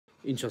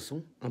Une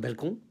chanson, un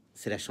balcon,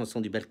 c'est la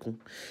chanson du balcon.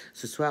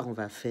 Ce soir, on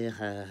va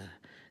faire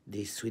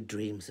des sweet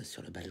dreams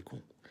sur le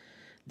balcon.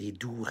 Des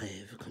doux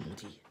rêves, comme on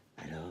dit.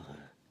 Alors,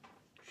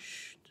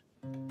 chut.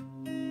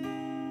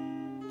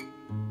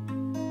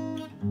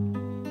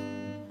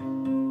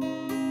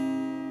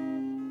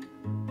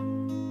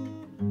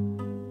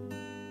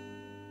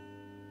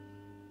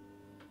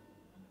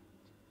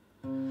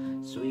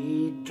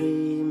 Sweet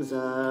dreams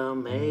are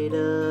made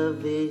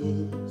of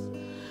this.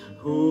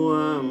 Who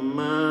am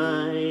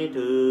I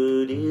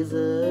to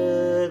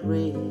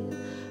disagree?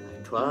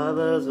 I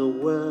travel the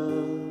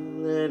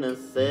world in a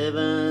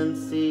 7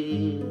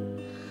 seas.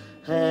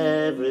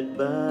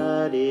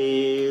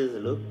 Everybody's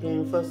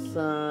looking for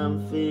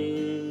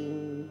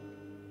something.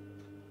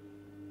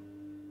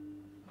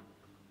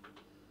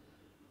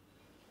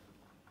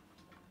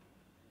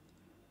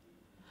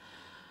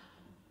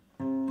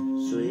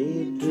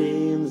 Sweet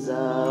dreams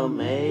are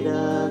made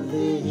of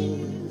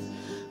this.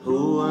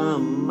 Who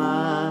am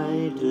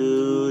I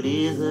to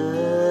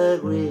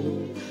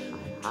disagree?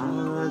 I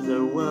have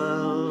the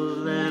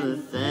world and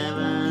the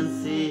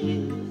 7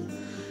 seas.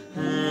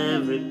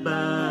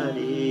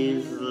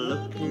 Everybody's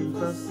looking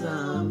for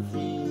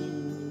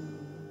something.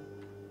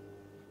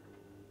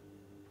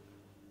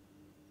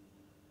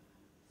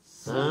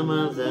 Some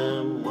of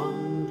them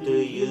want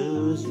to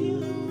use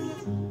you.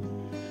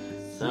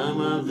 Some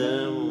of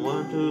them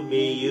want to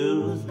be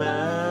used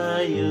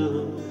by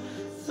you.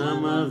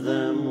 Some of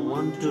them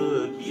want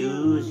to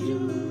abuse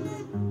you.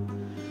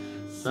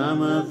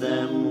 Some of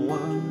them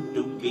want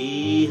to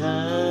be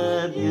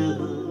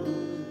abused.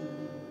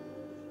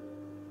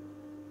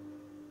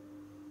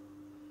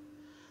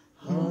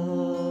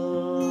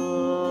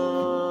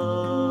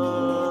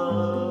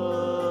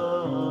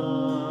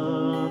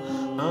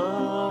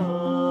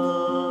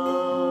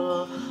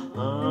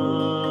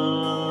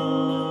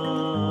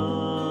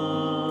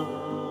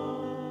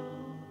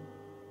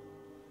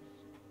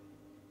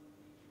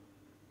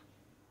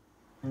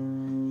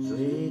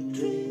 Sweet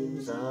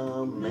dreams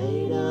are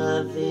made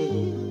of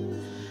this.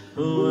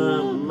 Who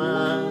am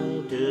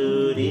I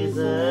to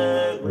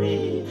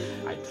disagree?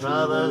 I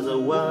travel the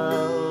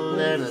world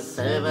and the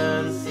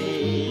 7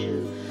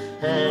 seas.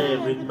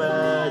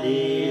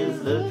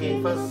 Everybody's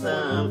looking for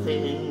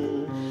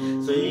something.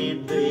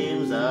 Sweet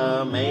dreams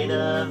are made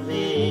of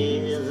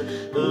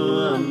this.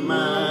 Who am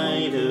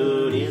I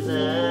to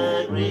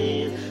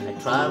disagree? I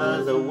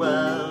travel the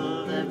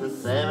world and the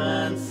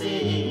 7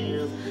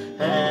 seas.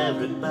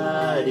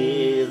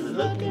 Everybody's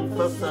looking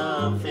for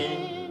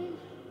something.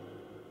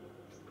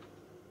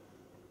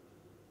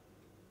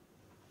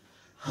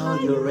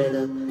 Hold your head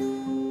up,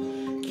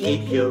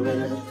 keep your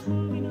head up.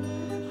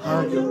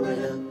 Hold your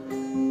head up,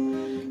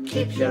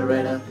 keep your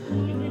head up.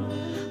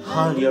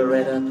 Hold your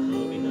head up,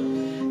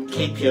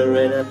 keep your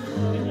head up.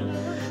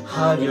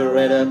 Hold your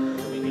head up,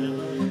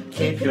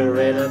 keep your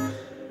head up.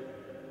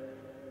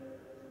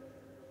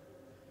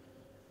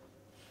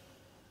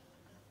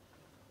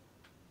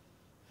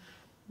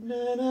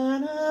 Na na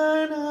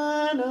na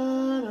na na na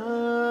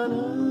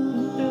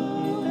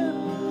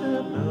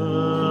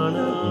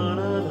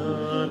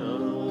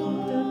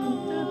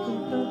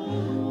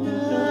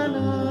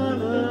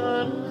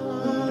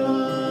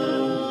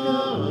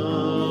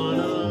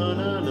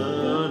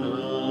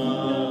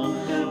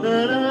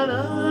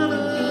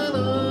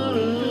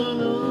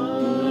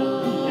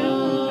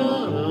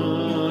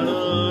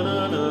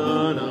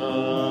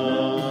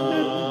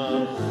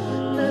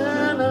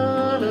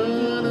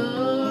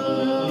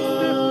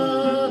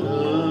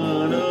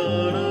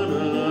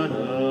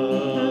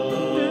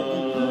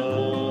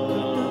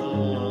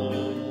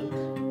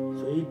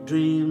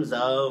dreams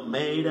are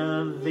made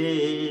of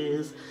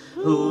this.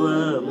 Who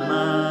am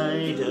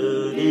I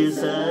to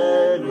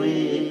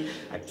disagree?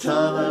 I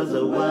travel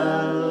the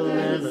world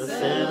and the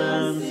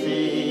 7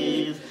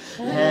 seas.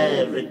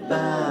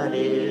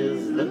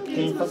 Everybody's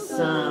looking for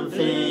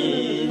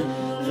something.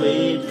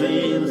 Sweet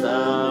dreams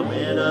are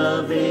made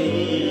of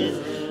this.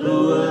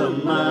 Who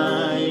am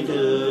I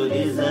to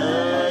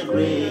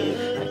disagree?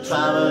 I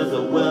travel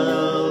the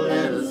world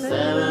and the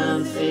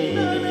 7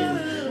 seas.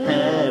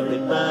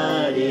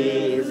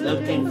 Everybody's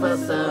looking for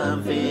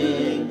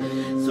something.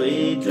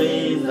 Sweet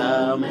dreams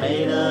are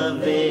made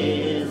of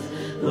this.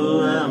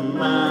 Who am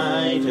I